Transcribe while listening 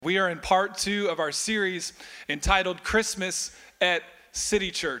We are in part 2 of our series entitled Christmas at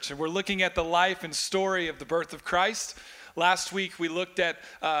City Church, and we're looking at the life and story of the birth of Christ. Last week we looked at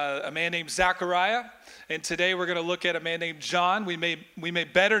a man named Zachariah, and today we're going to look at a man named John. We may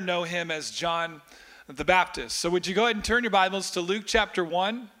better know him as John the Baptist. So would you go ahead and turn your Bibles to Luke chapter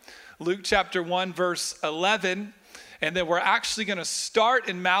 1, verse 11, and then we're actually going to start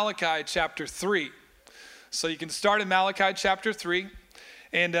in Malachi chapter 3. So you can start in Malachi chapter 3.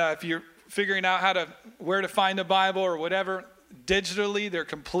 And if you're figuring out where to find a Bible or whatever, digitally, they're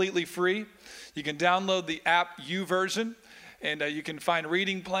completely free. You can download the app YouVersion, and you can find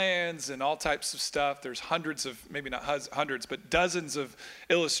reading plans and all types of stuff. There's hundreds of, maybe not hundreds, but dozens of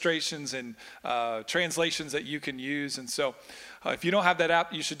illustrations and translations that you can use. And so if you don't have that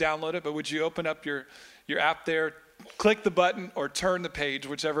app, you should download it. But would you open up your app there, click the button, or turn the page,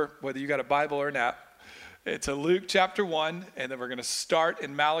 whichever, whether you got a Bible or an app. It's a Luke chapter 1, and then we're going to start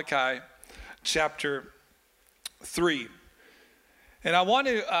in Malachi chapter 3. And I want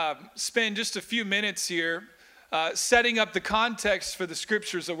to spend just a few minutes here setting up the context for the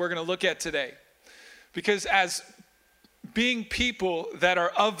scriptures that we're going to look at today. Because as being people that are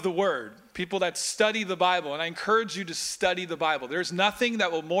of the Word, people that study the Bible, and I encourage you to study the Bible. There's nothing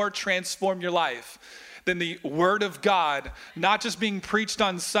that will more transform your life than the Word of God, not just being preached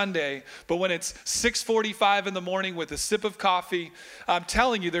on Sunday, but when it's 6:45 in the morning with a sip of coffee. I'm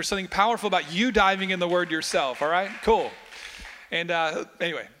telling you, there's something powerful about you diving in the Word yourself, all right? Cool. And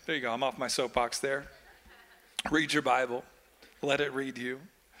anyway, there you go. I'm off my soapbox there. Read your Bible. Let it read you.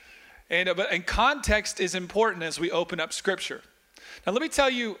 And context is important as we open up Scripture. Now, let me tell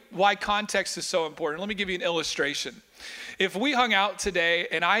you why context is so important. Let me give you an illustration. If we hung out today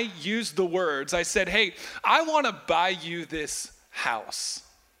and I used the words, I said, hey, I want to buy you this house.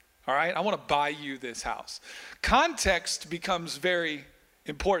 All right? I want to buy you this house. Context becomes very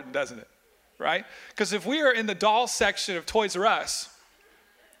important, doesn't it? Right? Because if we are in the doll section of Toys R Us,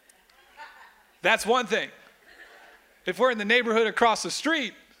 that's one thing. If we're in the neighborhood across the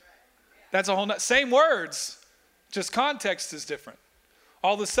street, that's a whole same words, just context is different.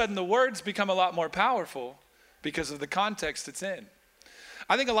 All of a sudden, the words become a lot more powerful because of the context it's in.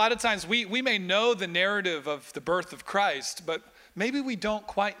 I think a lot of times we may know the narrative of the birth of Christ, but maybe we don't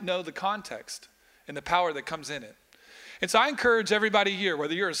quite know the context and the power that comes in it. And so I encourage everybody here,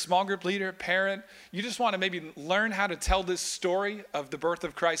 whether you're a small group leader, parent, you just want to maybe learn how to tell this story of the birth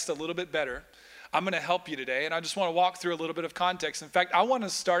of Christ a little bit better. I'm going to help you today, and I just want to walk through a little bit of context. In fact, I want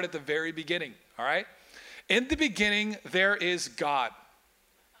to start at the very beginning, all right? In the beginning, there is God.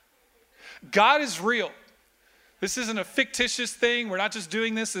 God is real. This isn't a fictitious thing. We're not just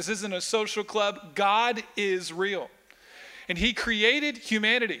doing this. This isn't a social club. God is real. And he created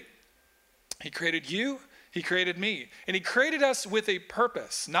humanity. He created you. He created me. And he created us with a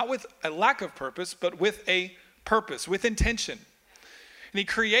purpose, not with a lack of purpose, but with a purpose, with intention. And he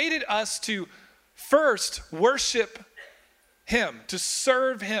created us to first worship him, to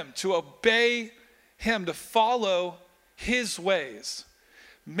serve him, to obey him, to follow his ways.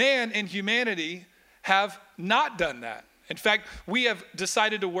 Man and humanity have not done that. In fact, we have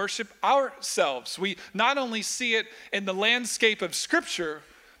decided to worship ourselves. We not only see it in the landscape of Scripture,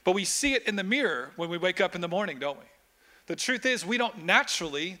 but we see it in the mirror when we wake up in the morning, don't we? The truth is, we don't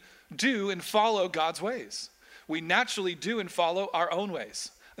naturally do and follow God's ways. We naturally do and follow our own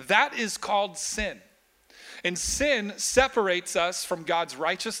ways. That is called sin. And sin separates us from God's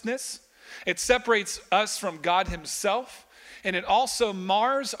righteousness. It separates us from God himself. And it also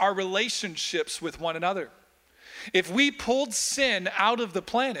mars our relationships with one another. If we pulled sin out of the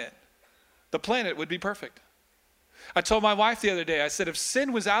planet would be perfect. I told my wife the other day, I said, if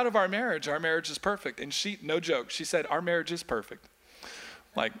sin was out of our marriage is perfect. And she, no joke, she said, our marriage is perfect.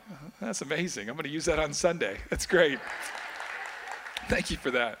 Like, that's amazing. I'm going to use that on Sunday. That's great. Thank you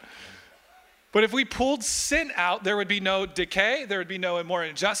for that. But if we pulled sin out, there would be no decay, there would be no more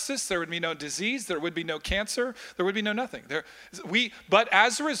injustice, there would be no disease, there would be no cancer, there would be no nothing. But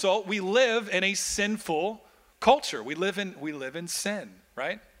as a result, we live in a sinful culture. We live in sin,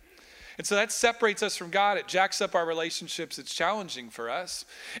 right? And so that separates us from God. It jacks up our relationships. It's challenging for us.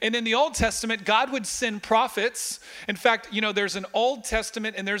 And in the Old Testament, God would send prophets. In fact, there's an Old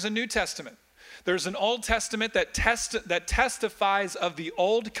Testament and there's a New Testament. There's an Old Testament that testifies of the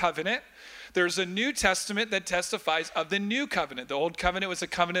Old Covenant. There's a New Testament that testifies of the New Covenant. The Old Covenant was a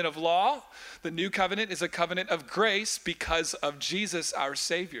covenant of law. The New Covenant is a covenant of grace because of Jesus, our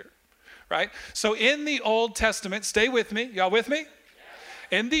Savior, right? So in the Old Testament, stay with me. Y'all with me?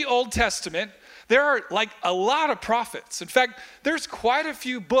 In the Old Testament, there are like a lot of prophets. In fact, there's quite a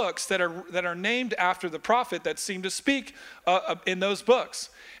few books that are named after the prophet that seem to speak in those books.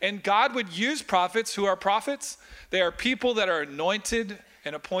 And God would use prophets. Who are prophets? They are people that are anointed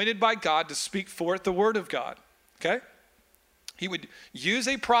and appointed by God to speak forth the word of God, okay? He would use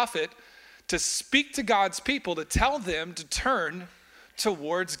a prophet to speak to God's people, to tell them to turn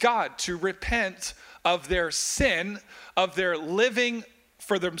towards God, to repent of their sin, of their living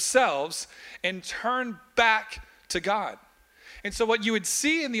for themselves, and turn back to God. And so what you would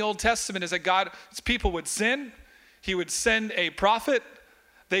see in the Old Testament is that God's people would sin. He would send a prophet.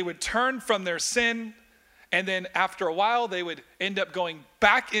 They would turn from their sin. And then after a while, they would end up going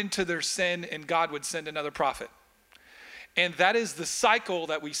back into their sin, and God would send another prophet. And that is the cycle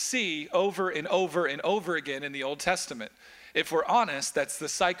that we see over and over and over again in the Old Testament. If we're honest, that's the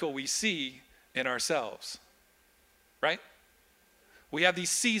cycle we see in ourselves, right? We have these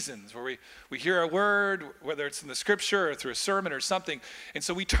seasons where we hear a word, whether it's in the scripture or through a sermon or something, and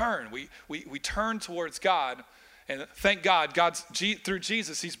so we turn. We turn towards God. And thank God, through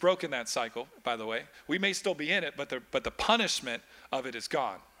Jesus, he's broken that cycle, by the way. We may still be in it, but the punishment of it is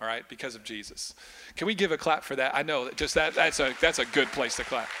gone, all right, because of Jesus. Can we give a clap for that? I know that that's a good place to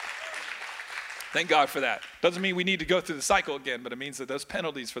clap. Thank God for that. Doesn't mean we need to go through the cycle again, but it means that those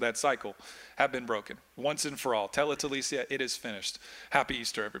penalties for that cycle have been broken once and for all. Tell it to Alicia, it is finished. Happy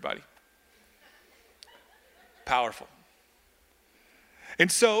Easter, everybody. Powerful. And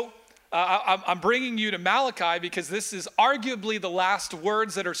so, I'm bringing you to Malachi because this is arguably the last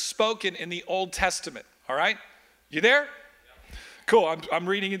words that are spoken in the Old Testament, all right? You there? Yeah. Cool, I'm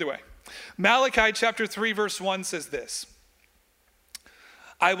reading either way. Malachi chapter 3, verse 1 says this: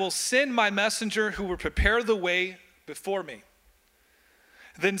 I will send my messenger who will prepare the way before me.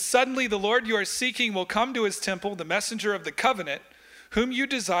 Then suddenly the Lord you are seeking will come to his temple, the messenger of the covenant, whom you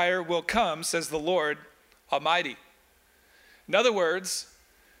desire will come, says the Lord Almighty. In other words,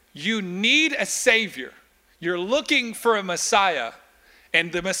 you need a Savior. You're looking for a Messiah,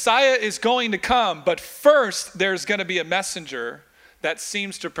 and the Messiah is going to come, but first there's going to be a messenger that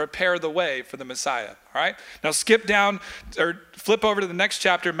seems to prepare the way for the Messiah, all right? Now skip down, or flip over to the next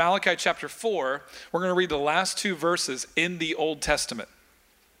chapter, Malachi chapter 4. We're going to read the last two verses in the Old Testament.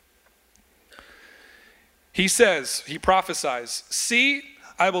 He says, he prophesies, see,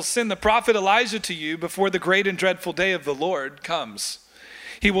 I will send the prophet Elijah to you before the great and dreadful day of the Lord comes.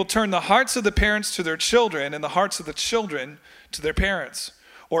 He will turn the hearts of the parents to their children and the hearts of the children to their parents,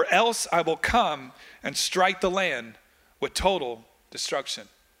 or else I will come and strike the land with total destruction.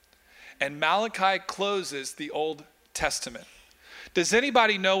 And Malachi closes the Old Testament. Does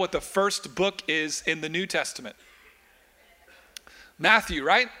anybody know what the first book is in the New Testament? Matthew,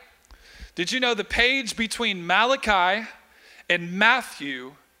 right? Did you know the page between Malachi and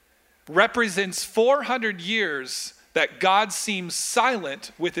Matthew represents 400 years that God seems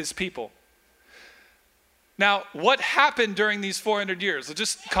silent with his people? Now, what happened during these 400 years?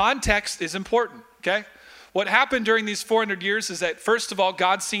 Just context is important, okay? What happened during these 400 years is that, first of all,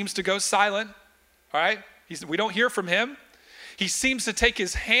 God seems to go silent, all right? We don't hear from him. He seems to take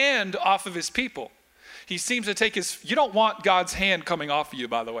his hand off of his people. He seems to you don't want God's hand coming off of you,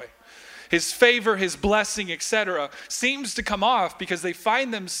 by the way. His favor, his blessing, etc., seems to come off because they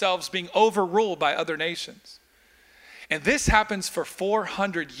find themselves being overruled by other nations. And this happens for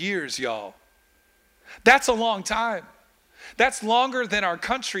 400 years, y'all. That's a long time. That's longer than our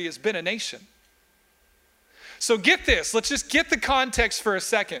country has been a nation. So get this. Let's just get the context for a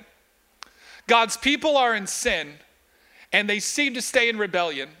second. God's people are in sin, and they seem to stay in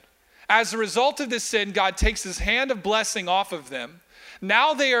rebellion. As a result of this sin, God takes his hand of blessing off of them.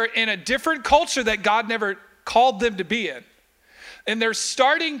 Now they are in a different culture that God never called them to be in. And they're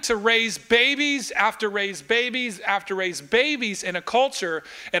starting to raise babies after raise babies after raise babies in a culture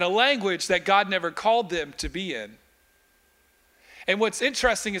and a language that God never called them to be in. And what's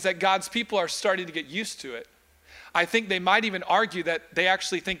interesting is that God's people are starting to get used to it. I think they might even argue that they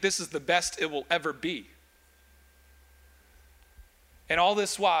actually think this is the best it will ever be. And all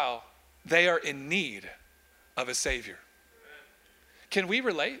this while, they are in need of a Savior. Can we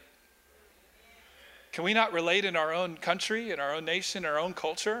relate? Can we not relate in our own country, in our own nation, our own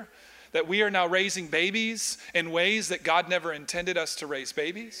culture, that we are now raising babies in ways that God never intended us to raise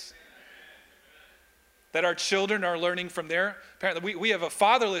babies? That our children are learning from their parents. We have a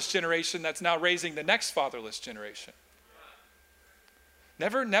fatherless generation that's now raising the next fatherless generation.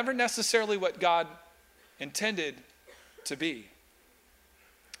 Never necessarily what God intended to be.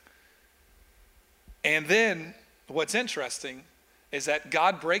 And then what's interesting is that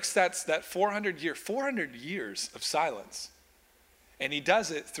God breaks that 400 years of silence. And he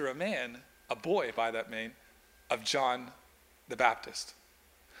does it through a man, a boy by that name of John the Baptist.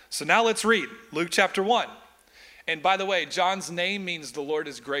 So now let's read Luke chapter 1. And by the way, John's name means the Lord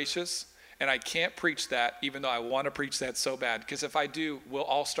is gracious. And I can't preach that, even though I want to preach that so bad. Because if I do, we'll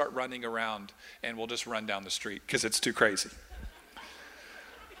all start running around and we'll just run down the street because it's too crazy.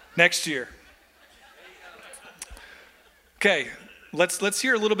 Next year. Okay, let's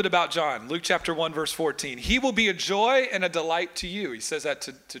hear a little bit about John. Luke chapter 1, verse 14. He will be a joy and a delight to you. He says that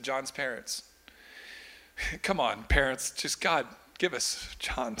to John's parents. Come on, parents. Just God, give us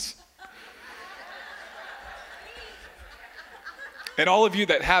John's. And all of you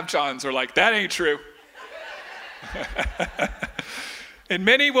that have Johns are like, that ain't true. And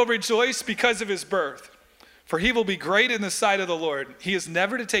many will rejoice because of his birth, for he will be great in the sight of the Lord. He is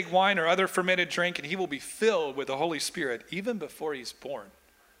never to take wine or other fermented drink, and he will be filled with the Holy Spirit even before he's born.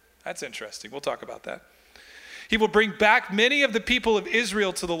 That's interesting. We'll talk about that. He will bring back many of the people of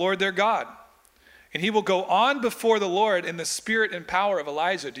Israel to the Lord their God. And he will go on before the Lord in the spirit and power of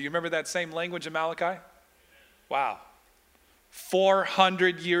Elijah. Do you remember that same language in Malachi? Wow.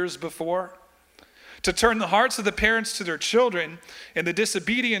 400 years before, to turn the hearts of the parents to their children and the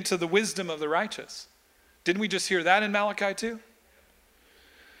disobedient to the wisdom of the righteous. Didn't we just hear that in Malachi too?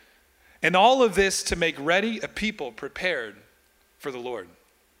 And all of this to make ready a people prepared for the Lord.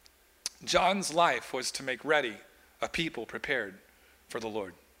 John's life was to make ready a people prepared for the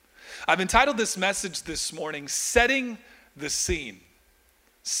Lord. I've entitled this message this morning, Setting the Scene.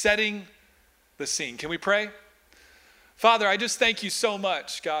 Setting the Scene. Can we pray? Father, I just thank you so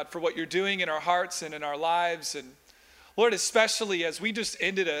much, God, for what you're doing in our hearts and in our lives. And Lord, especially as we just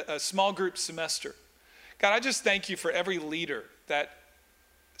ended a small group semester. God, I just thank you for every leader that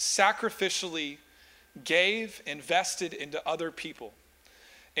sacrificially gave, invested into other people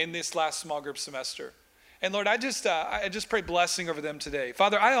in this last small group semester. And Lord, I just pray blessing over them today.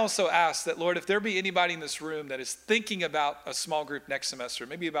 Father, I also ask that, Lord, if there be anybody in this room that is thinking about a small group next semester,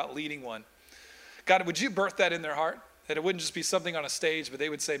 maybe about leading one, God, would you birth that in their heart? That it wouldn't just be something on a stage, but they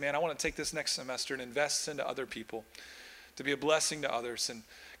would say, man, I want to take this next semester and invest into other people, to be a blessing to others. And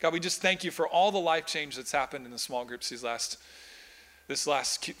God, we just thank you for all the life change that's happened in the small groups this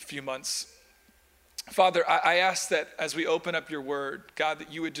last few months. Father, I ask that as we open up your word, God,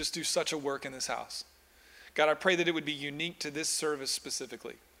 that you would just do such a work in this house. God, I pray that it would be unique to this service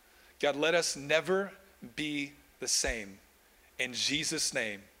specifically. God, let us never be the same. In Jesus'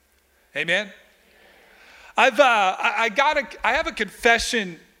 name, amen. I have a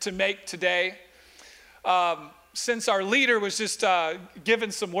confession to make today. Since our leader was just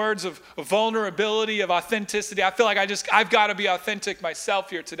given some words of vulnerability, of authenticity, I feel like I've got to be authentic myself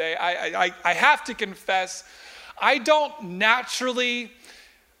here today. I have to confess, I don't naturally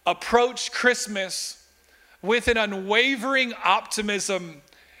approach Christmas with an unwavering optimism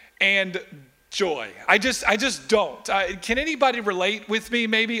and joy. I just don't. Can anybody relate with me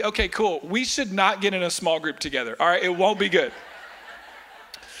maybe? Okay, cool. We should not get in a small group together. All right, it won't be good.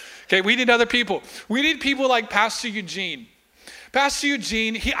 Okay, we need other people. We need people like Pastor Eugene. Pastor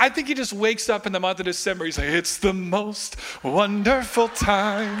Eugene, I think he just wakes up in the month of December. He's like, it's the most wonderful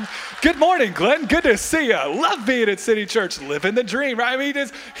time. Good morning, Glenn. Good to see you. Love being at City Church, living the dream, right? I mean,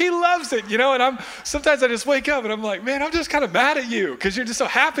 he loves it, you know, and sometimes I just wake up and I'm like, man, I'm just kind of mad at you because you're just so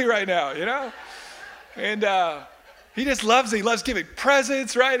happy right now, you know? And he just loves it. He loves giving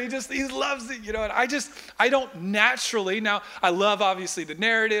presents, right? He loves it, you know, and I don't naturally, now I love obviously the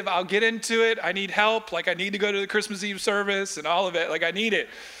narrative. I'll get into it. I need help. Like I need to go to the Christmas Eve service and all of it. Like I need it.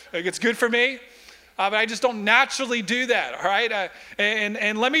 Like it's good for me. But I just don't naturally do that, all right?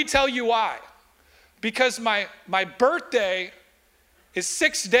 And let me tell you why. Because my birthday is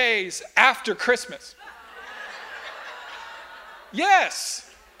 6 days after Christmas.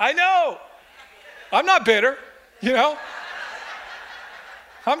 Yes, I know. I'm not bitter. You know,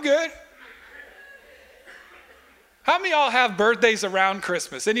 I'm good. How many of y'all have birthdays around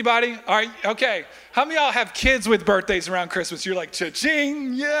Christmas? Anybody? All right, okay. How many of y'all have kids with birthdays around Christmas? You're like,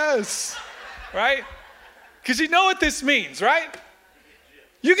 cha-ching, yes, right? Because you know what this means, right?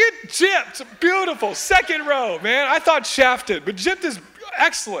 You get gypped, beautiful, second row, man. I thought shafted, but gypped is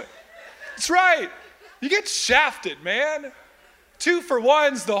excellent. That's right. You get shafted, man. 2 for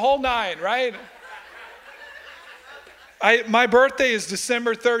 1s, the whole 9, right? My birthday is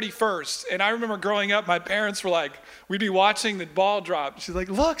December 31st, and I remember growing up, my parents were like, we'd be watching the ball drop. She's like,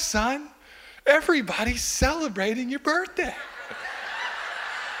 look, son, everybody's celebrating your birthday.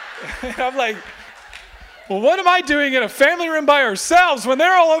 And I'm like, well, what am I doing in a family room by ourselves when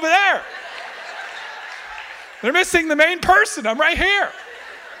they're all over there? They're missing the main person. I'm right here.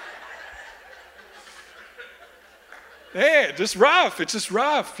 Hey, it's just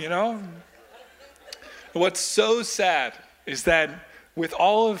rough, you know. What's so sad is that with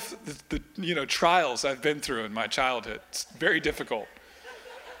all of the trials I've been through in my childhood, it's very difficult.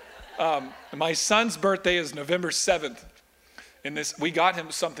 My son's birthday is November 7th. We got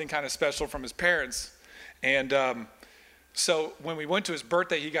him something kind of special from his parents. And so when we went to his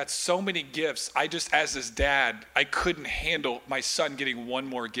birthday, he got so many gifts. As his dad, I couldn't handle my son getting one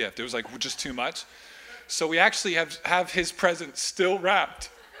more gift. It was like just too much. So we actually have his present still wrapped.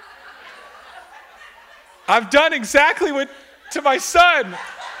 I've done exactly to my son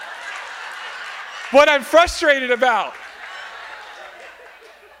what I'm frustrated about.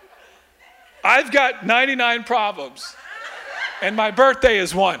 I've got 99 problems, and my birthday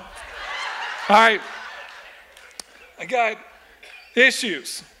is one. All right. I got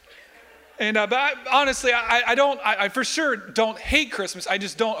issues. And but honestly, I for sure don't hate Christmas. I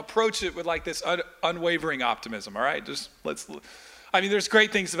just don't approach it with like this unwavering optimism, all right? There's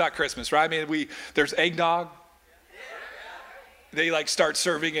great things about Christmas, right? There's eggnog. They start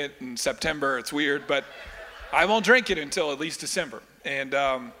serving it in September. It's weird, but I won't drink it until at least December. And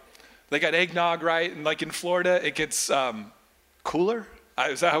they got eggnog, right? And in Florida, it gets cooler.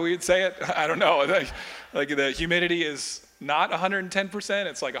 Is that how we would say it? I don't know. The humidity is not 110%.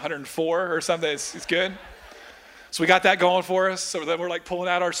 It's 104 or something. It's good. So we got that going for us. So then we're pulling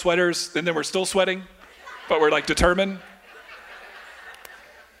out our sweaters, and then we're still sweating, but we're determined.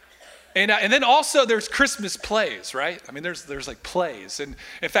 And then also there's Christmas plays, right? There's plays. And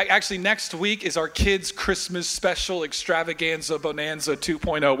in fact, actually next week is our kids' Christmas special extravaganza, bonanza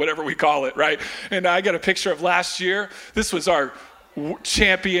 2.0, whatever we call it, right? And I got a picture of last year. This was our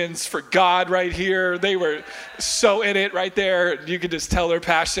champions for God right here. They were so in it right there. You could just tell their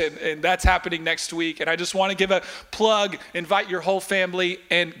passion, and that's happening next week. And I just want to give a plug, invite your whole family,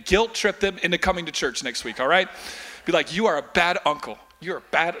 and guilt trip them into coming to church next week, all right? Be like, you are a bad uncle. You're a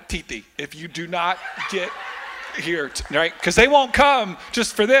bad titi if you do not get here, right? Because they won't come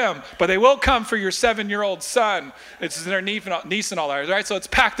just for them, but they will come for your 7-year-old son. It's their niece and all that, right? So let's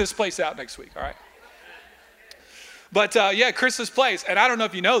pack this place out next week, all right? But Christmas plays. And I don't know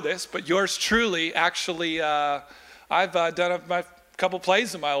if you know this, but yours truly, actually, I've done a couple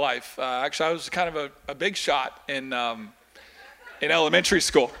plays in my life. Actually, I was kind of a big shot in elementary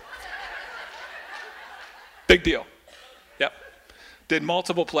school. Big deal. Yep. Did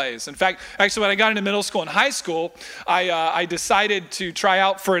multiple plays. In fact, actually, when I got into middle school and high school, I decided to try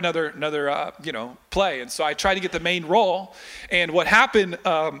out for another play. And so I tried to get the main role. And what happened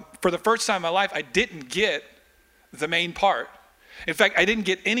for the first time in my life, I didn't get the main part. In fact, I didn't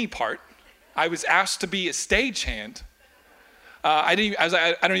get any part. I was asked to be a stagehand. I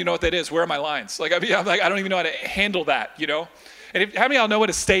don't even know what that is. Where are my lines? I don't even know how to handle that, And how many of y'all know what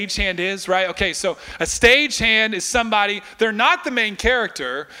a stagehand is, right? Okay, so a stagehand is somebody, they're not the main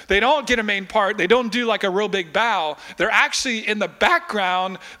character. They don't get a main part. They don't do a real big bow. They're actually in the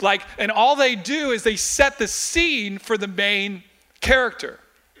background, and all they do is they set the scene for the main character.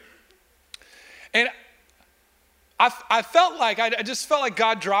 And I just felt like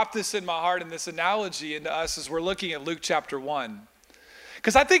God dropped this in my heart and this analogy into us as we're looking at Luke chapter 1.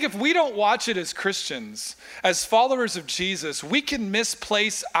 Because I think if we don't watch it as Christians, as followers of Jesus, we can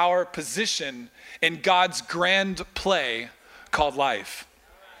misplace our position in God's grand play called life.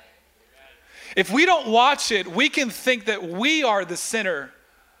 If we don't watch it, we can think that we are the center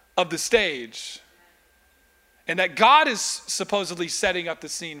of the stage and that God is supposedly setting up the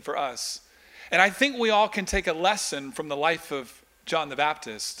scene for us. And I think we all can take a lesson from the life of John the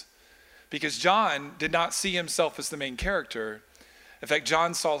Baptist, because John did not see himself as the main character. In fact,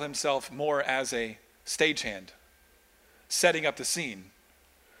 John saw himself more as a stagehand, setting up the scene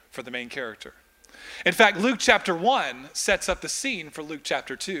for the main character. In fact, Luke chapter 1 sets up the scene for Luke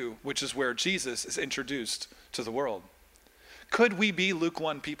chapter 2, which is where Jesus is introduced to the world. Could we be Luke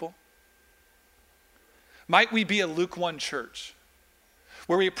 1 people? Might we be a Luke 1 church?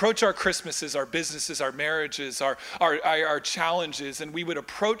 Where we approach our Christmases, our businesses, our marriages, our challenges, and we would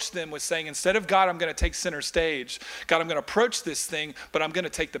approach them with saying, instead of God, I'm going to take center stage. God, I'm going to approach this thing, but I'm going to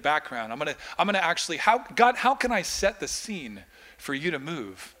take the background. I'm going to actually, God, how can I set the scene for you to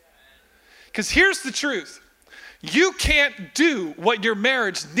move? Because here's the truth. You can't do what your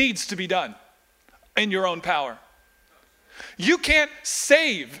marriage needs to be done in your own power. You can't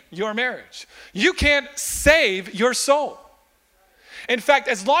save your marriage. You can't save your soul. In fact,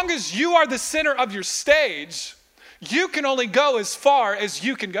 as long as you are the center of your stage, you can only go as far as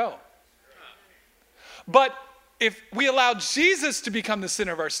you can go. But if we allow Jesus to become the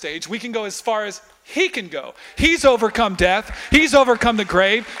center of our stage, we can go as far as he can go. He's overcome death. He's overcome the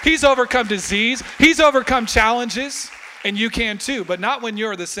grave. He's overcome disease. He's overcome challenges. And you can too, but not when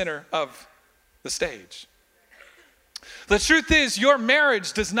you're the center of the stage. The truth is, your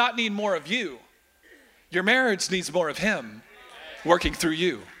marriage does not need more of you. Your marriage needs more of him working through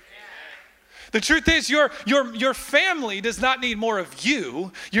you. The truth is, your family does not need more of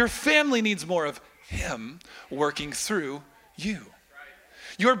you. Your family needs more of him working through you.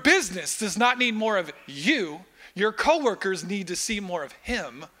 Your business does not need more of you. Your coworkers need to see more of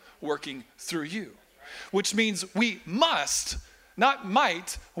him working through you. Which means we must, not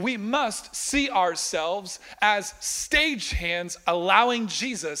might, we must see ourselves as stagehands allowing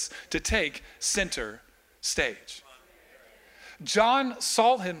Jesus to take center stage. John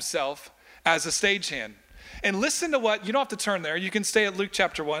saw himself as a stagehand. And listen to what, you don't have to turn there. You can stay at Luke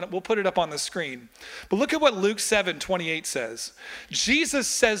chapter 1. We'll put it up on the screen. But look at what Luke 7:28 says. Jesus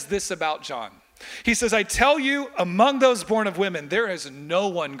says this about John. He says, I tell you, among those born of women, there is no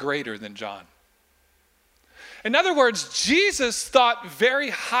one greater than John. In other words, Jesus thought very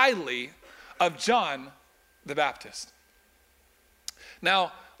highly of John the Baptist.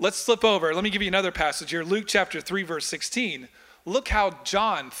 Now, let's flip over. Let me give you another passage here. Luke chapter 3, verse 16. Look how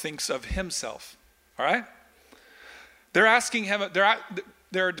John thinks of himself. All right? They're asking him,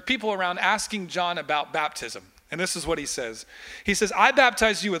 there are people around asking John about baptism. And this is what he says. He says, I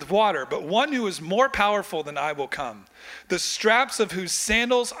baptize you with water, but one who is more powerful than I will come, the straps of whose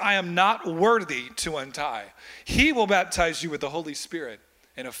sandals I am not worthy to untie. He will baptize you with the Holy Spirit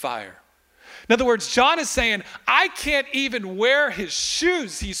and of fire. In other words, John is saying, I can't even wear his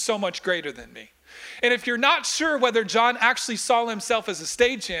shoes. He's so much greater than me. And if you're not sure whether John actually saw himself as a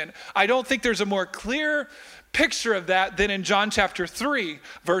stagehand, I don't think there's a more clear picture of that than in John chapter 3,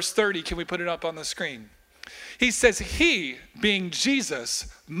 verse 30. Can we put it up on the screen? He says, he, being Jesus,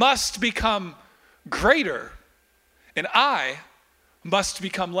 must become greater, and I must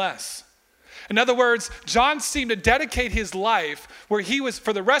become less. In other words, John seemed to dedicate his life where he was,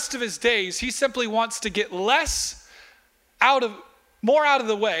 for the rest of his days, he simply wants to get more out of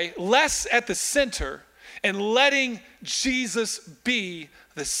the way, less at the center, and letting Jesus be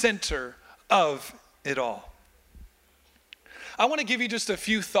the center of it all. I want to give you just a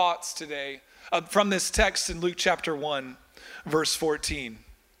few thoughts today from this text in Luke chapter 1, verse 14.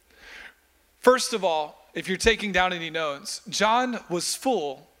 First of all, if you're taking down any notes, John was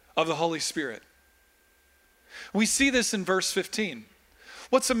full of the Holy Spirit. We see this in verse 15.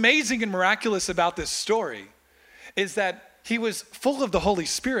 What's amazing and miraculous about this story is that he was full of the Holy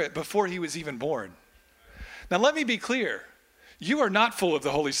Spirit before he was even born. Now let me be clear. You are not full of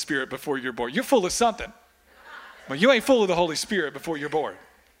the Holy Spirit before you're born. You're full of something. But you ain't full of the Holy Spirit before you're born.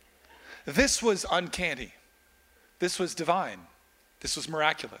 This was uncanny. This was divine. This was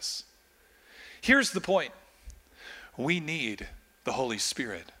miraculous. Here's the point. We need the Holy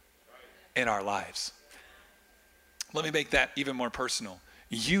Spirit in our lives. Let me make that even more personal.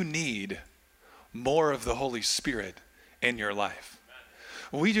 You need more of the Holy Spirit in your life.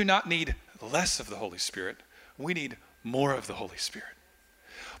 We do not need less of the Holy Spirit. We need more of the Holy Spirit.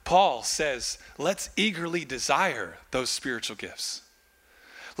 Paul says, let's eagerly desire those spiritual gifts.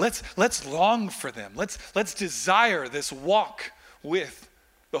 Let's long for them. Let's desire this walk with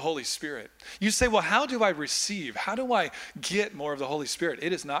the Holy Spirit. You say, well, how do I receive? How do I get more of the Holy Spirit?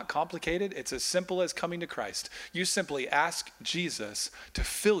 It is not complicated. It's as simple as coming to Christ. You simply ask Jesus to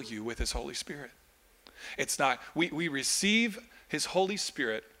fill you with his Holy Spirit. It's not, we receive his Holy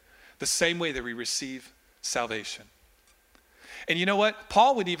Spirit the same way that we receive salvation. And you know what?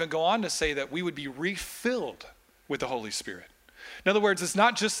 Paul would even go on to say that we would be refilled with the Holy Spirit. In other words, it's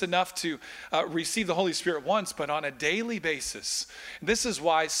not just enough to receive the Holy Spirit once, but on a daily basis. This is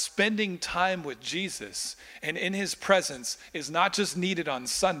why spending time with Jesus and in his presence is not just needed on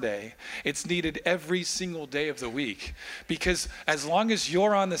Sunday, it's needed every single day of the week. Because as long as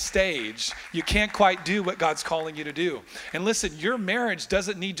you're on the stage, you can't quite do what God's calling you to do. And listen, your marriage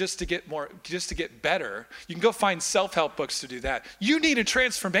doesn't need just to get better. You can go find self-help books to do that. You need a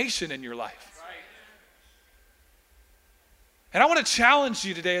transformation in your life. And I want to challenge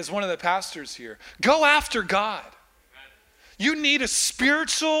you today as one of the pastors here. Go after God. You need a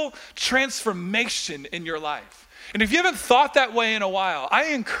spiritual transformation in your life. And if you haven't thought that way in a while,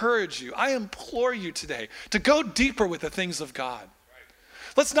 I encourage you, I implore you today to go deeper with the things of God.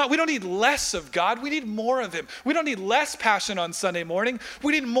 We don't need less of God, we need more of him. We don't need less passion on Sunday morning.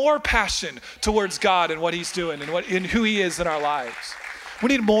 We need more passion towards God and what he's doing and who he is in our lives. We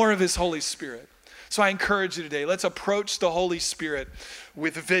need more of his Holy Spirit. So I encourage you today, let's approach the Holy Spirit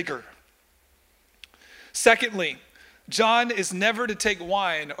with vigor. Secondly, John is never to take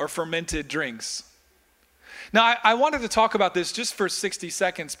wine or fermented drinks. Now, I wanted to talk about this just for 60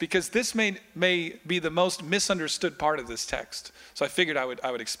 seconds because this may be the most misunderstood part of this text. So I figured I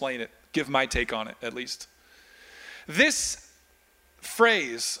would explain it, give my take on it at least. This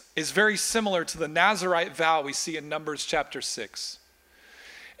phrase is very similar to the Nazirite vow we see in Numbers chapter 6.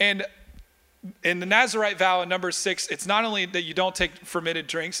 And in the Nazirite vow in Numbers 6, it's not only that you don't take fermented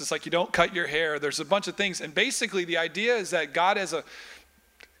drinks, it's like you don't cut your hair. There's a bunch of things. And basically the idea is that God has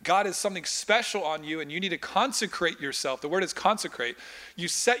something special on you, and you need to consecrate yourself. The word is consecrate. You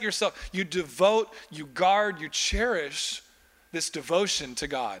set yourself, you devote, you guard, you cherish this devotion to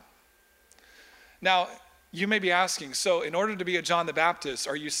God. Now, you may be asking, so in order to be a John the Baptist,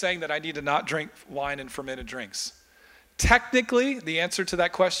 are you saying that I need to not drink wine and fermented drinks? Technically, the answer to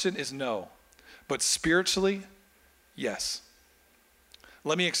that question is no. But spiritually, yes.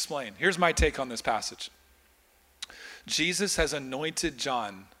 Let me explain. Here's my take on this passage. Jesus has anointed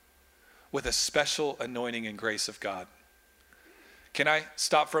John with a special anointing and grace of God. Can I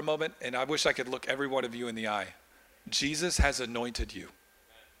stop for a moment? And I wish I could look every one of you in the eye. Jesus has anointed you.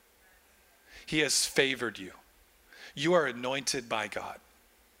 He has favored you. You are anointed by God.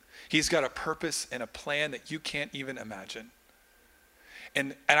 He's got a purpose and a plan that you can't even imagine.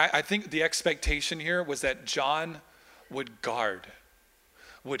 And I think the expectation here was that John would guard,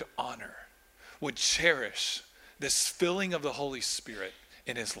 would honor, would cherish this filling of the Holy Spirit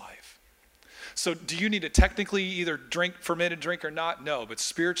in his life. So do you need to technically either drink fermented drink or not? No, but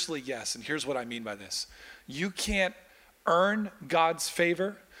spiritually, yes. And here's what I mean by this. You can't earn God's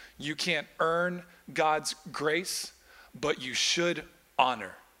favor. You can't earn God's grace, but you should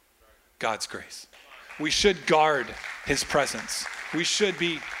honor God's grace. We should guard his presence. We should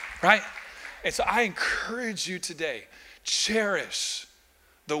be, right? And so I encourage you today, cherish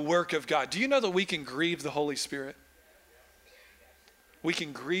the work of God. Do you know that we can grieve the Holy Spirit? We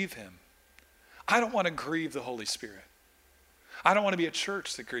can grieve him. I don't want to grieve the Holy Spirit. I don't want to be a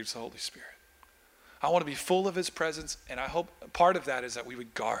church that grieves the Holy Spirit. I want to be full of his presence, and I hope part of that is that we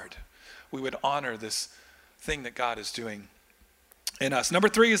would guard, we would honor this thing that God is doing in us. Number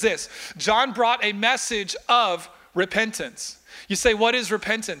 3 is this. John brought a message of repentance. You say, what is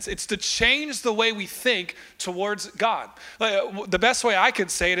repentance? It's to change the way we think towards God. The best way I could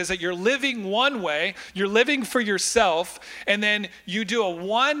say it is that you're living one way, you're living for yourself, and then you do a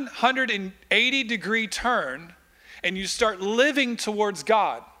 180-degree turn, and you start living towards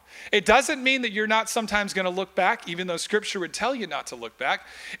God. It doesn't mean that you're not sometimes going to look back, even though Scripture would tell you not to look back.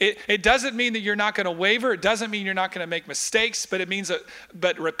 It doesn't mean that you're not going to waver. It doesn't mean you're not going to make mistakes, but it means that,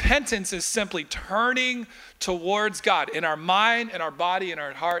 but repentance is simply turning towards God. In our mind, in our body, in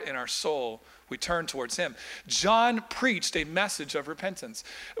our heart, in our soul, we turn towards him. John preached a message of repentance.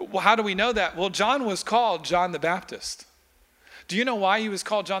 Well, how do we know that? Well, John was called John the Baptist. Do you know why he was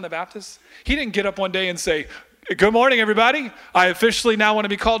called John the Baptist? He didn't get up one day and say, good morning, everybody. I officially now want to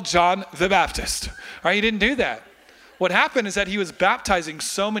be called John the Baptist. All right, he didn't do that. What happened is that he was baptizing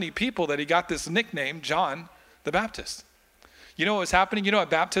so many people that he got this nickname, John the Baptist. You know what was happening? You know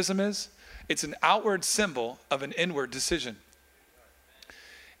what baptism is? It's an outward symbol of an inward decision.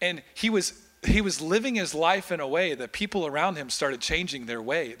 And he was living his life in a way that people around him started changing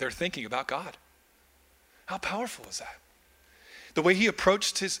their thinking about God. How powerful is that? The way he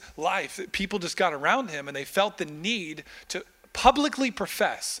approached his life, people just got around him and they felt the need to publicly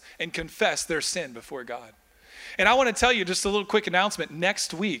profess and confess their sin before God. And I want to tell you just a little quick announcement.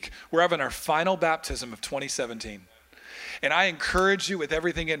 Next week, we're having our final baptism of 2017. And I encourage you with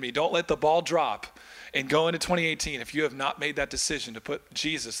everything in me, don't let the ball drop and go into 2018 if you have not made that decision to put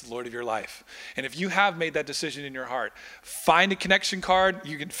Jesus the Lord of your life. And if you have made that decision in your heart, find a connection card.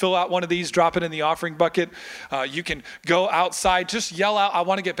 You can fill out one of these, drop it in the offering bucket. You can go outside, just yell out, I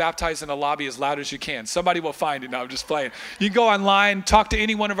want to get baptized in the lobby as loud as you can. Somebody will find it. No, I'm just playing. You can go online, talk to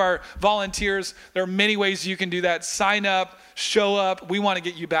any one of our volunteers. There are many ways you can do that. Sign up, show up. We want to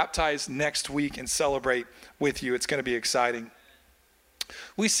get you baptized next week and celebrate with you. It's going to be exciting.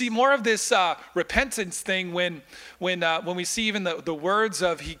 We see more of this repentance thing when we see even the words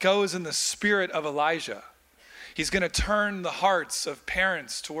of he goes in the spirit of Elijah. He's going to turn the hearts of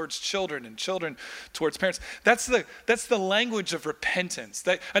parents towards children and children towards parents. That's the language of repentance.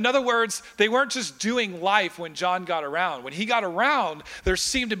 In other words, they weren't just doing life when John got around. When he got around, there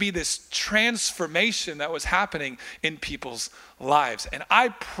seemed to be this transformation that was happening in people's lives. And I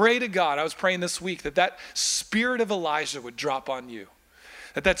pray to God, I was praying this week, that spirit of Elijah would drop on you.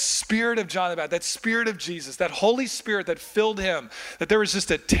 that spirit of John the Baptist, that spirit of Jesus, that Holy Spirit that filled him, that there was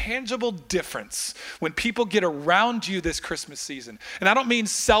just a tangible difference when people get around you this Christmas season. And I don't mean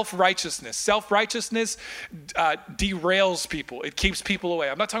self-righteousness. Self-righteousness derails people. It keeps people away.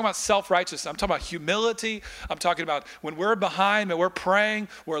 I'm not talking about self-righteousness. I'm talking about humility. I'm talking about when we're behind and we're praying,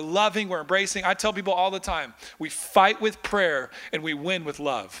 we're loving, we're embracing. I tell people all the time, we fight with prayer and we win with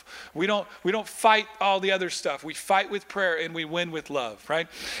love. We don't fight all the other stuff. We fight with prayer and we win with love, right?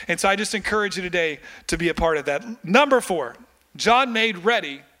 And so I just encourage you today to be a part of that. Number 4, John made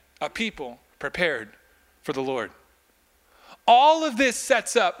ready a people prepared for the Lord. All of this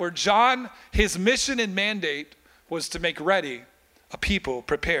sets up where John, his mission and mandate was to make ready a people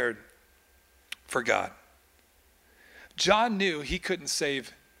prepared for God. John knew he couldn't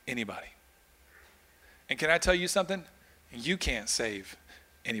save anybody. And can I tell you something? You can't save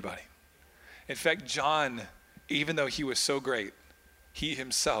anybody. In fact, John, even though he was so great, he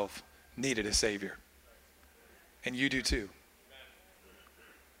himself needed a Savior. And you do too.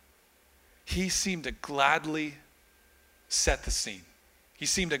 He seemed to gladly set the scene. He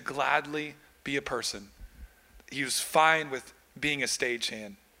seemed to gladly be a person. He was fine with being a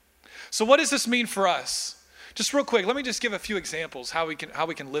stagehand. So what does this mean for us? Just real quick, let me just give a few examples how we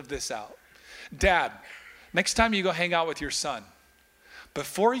can live this out. Dad, next time you go hang out with your son,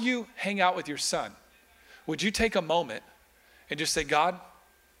 before you hang out with your son, would you take a moment and just say, God,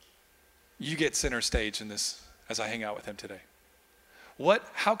 you get center stage in this as I hang out with him today.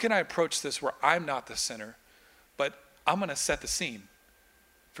 How can I approach this where I'm not the center, but I'm going to set the scene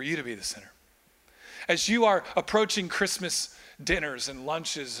for you to be the center? As you are approaching Christmas dinners and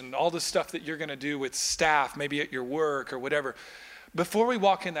lunches and all the stuff that you're going to do with staff, maybe at your work or whatever, before we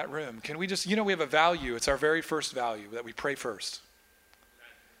walk in that room, can we just, we have a value. It's our very first value that we pray first.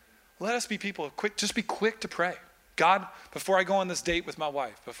 Let us be people just be quick to pray. God, before I go on this date with my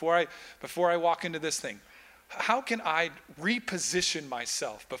wife, before I walk into this thing, how can I reposition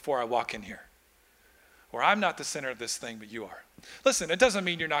myself before I walk in here? Where I'm not the center of this thing, but you are. Listen, it doesn't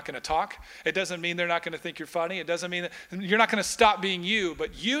mean you're not going to talk. It doesn't mean they're not going to think you're funny. It doesn't mean that you're not going to stop being you,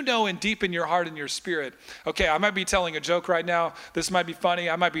 but you know in deep in your heart and your spirit, okay, I might be telling a joke right now. This might be funny.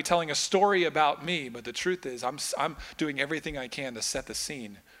 I might be telling a story about me, but the truth is I'm doing everything I can to set the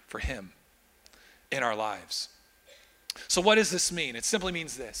scene for him in our lives. So what does this mean? It simply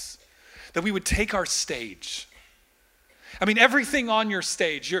means this, that we would take our stage. I mean, everything on your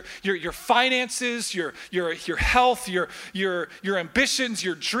stage, your finances, your health, your ambitions,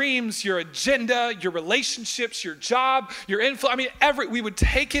 your dreams, your agenda, your relationships, your job, your influence. I mean, we would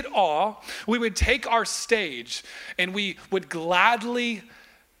take it all. We would take our stage and we would gladly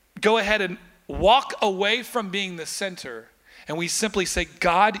go ahead and walk away from being the center. And we simply say,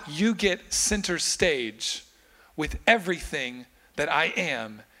 God, you get center stage with everything that I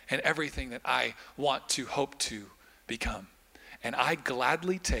am and everything that I want to hope to become. And I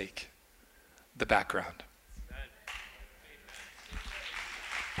gladly take the background.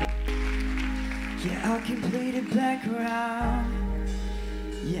 Yeah, I can play the background.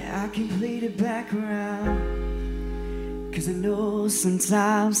 Yeah, I can play the background. 'Cause I know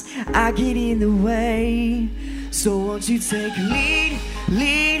sometimes I get in the way. So won't you take lead,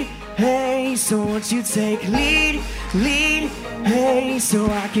 hey. So won't you take lead, hey. So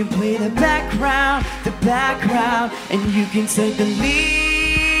I can play the background, and you can take the lead.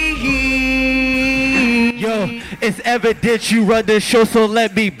 Yo, it's evident you run this show, so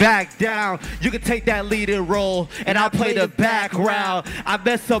let me back down. You can take that leading role, and I'll play the background. I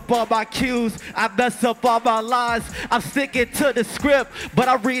mess up all my cues, I mess up all my lines. I'm sticking to the script, but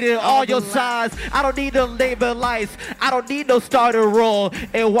I'm reading all your signs. I don't need no labor lights, I don't need no starter role.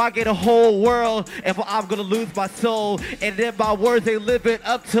 And why get a whole world if I'm gonna lose my soul? And then my words ain't living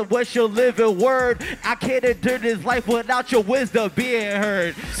up to what your living word. I can't endure this life without your wisdom being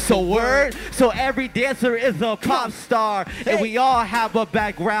heard. So word, so every dancer is a pop star, and we all have a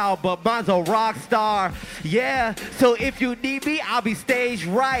background, but mine's a rock star. Yeah, so if you need me, I'll be stage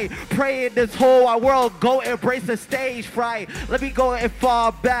right. Praying this whole wide world, go embrace the stage fright. Let me go and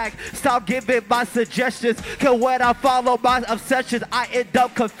fall back, stop giving my suggestions, 'cause when I follow my obsessions, I end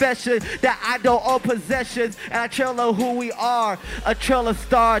up confessing that I don't own possessions, and I trail on who we are, a trail of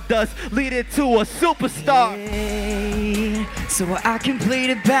stardust leading to a superstar. Hey, so I can play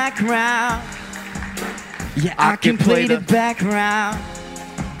the background. Yeah, I can play the background.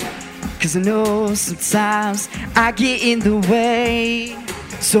 'Cause I know sometimes I get in the way.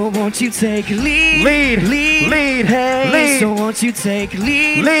 So won't you take lead, hey. So won't you take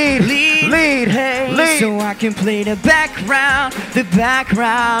lead, hey. So I can play the background,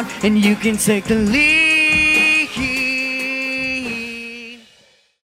 and you can take the lead.